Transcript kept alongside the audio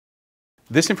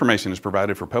This information is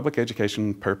provided for public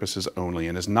education purposes only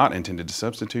and is not intended to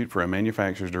substitute for a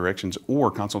manufacturer's directions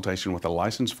or consultation with a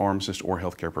licensed pharmacist or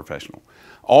healthcare professional.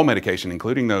 All medication,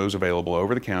 including those available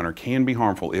over the counter, can be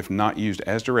harmful if not used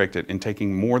as directed, and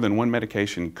taking more than one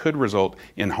medication could result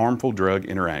in harmful drug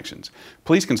interactions.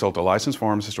 Please consult a licensed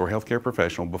pharmacist or healthcare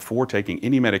professional before taking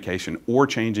any medication or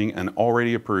changing an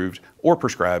already approved or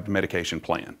prescribed medication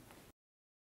plan.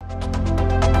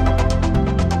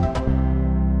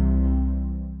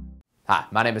 Hi,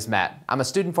 my name is Matt. I'm a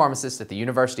student pharmacist at the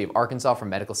University of Arkansas for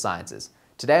Medical Sciences.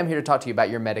 Today I'm here to talk to you about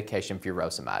your medication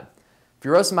Furosemide.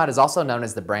 Furosemide is also known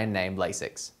as the brand name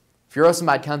Lasix.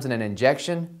 Furosemide comes in an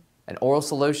injection, an oral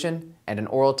solution, and an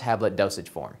oral tablet dosage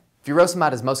form.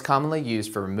 Furosemide is most commonly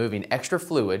used for removing extra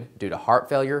fluid due to heart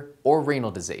failure or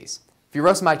renal disease.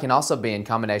 Furosemide can also be in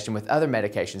combination with other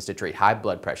medications to treat high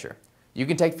blood pressure. You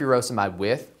can take furosemide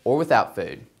with or without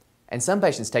food. And some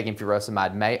patients taking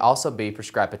furosemide may also be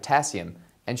prescribed potassium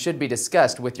and should be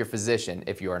discussed with your physician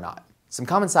if you are not. Some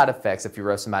common side effects of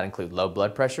furosemide include low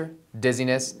blood pressure,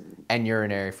 dizziness, and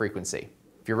urinary frequency.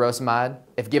 Furosemide,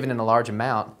 if given in a large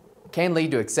amount, can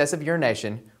lead to excessive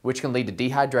urination, which can lead to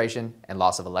dehydration and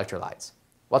loss of electrolytes.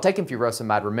 While taking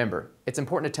furosemide, remember, it's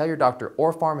important to tell your doctor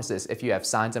or pharmacist if you have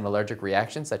signs of allergic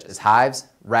reactions such as hives,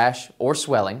 rash, or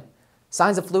swelling,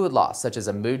 signs of fluid loss such as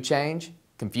a mood change,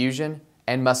 confusion,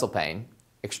 and muscle pain,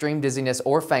 extreme dizziness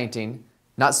or fainting,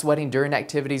 not sweating during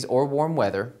activities or warm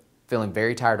weather, feeling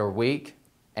very tired or weak,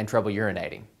 and trouble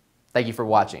urinating. Thank you for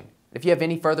watching. If you have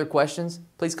any further questions,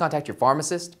 please contact your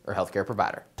pharmacist or healthcare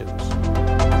provider.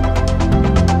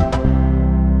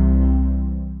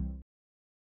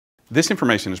 This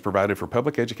information is provided for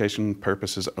public education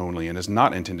purposes only and is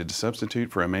not intended to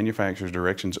substitute for a manufacturer's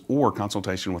directions or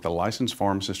consultation with a licensed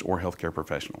pharmacist or healthcare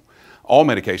professional. All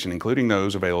medication, including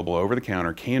those available over the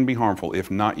counter, can be harmful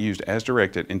if not used as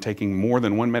directed, and taking more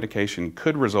than one medication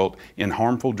could result in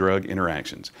harmful drug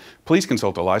interactions. Please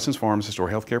consult a licensed pharmacist or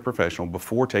healthcare professional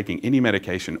before taking any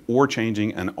medication or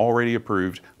changing an already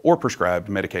approved or prescribed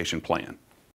medication plan.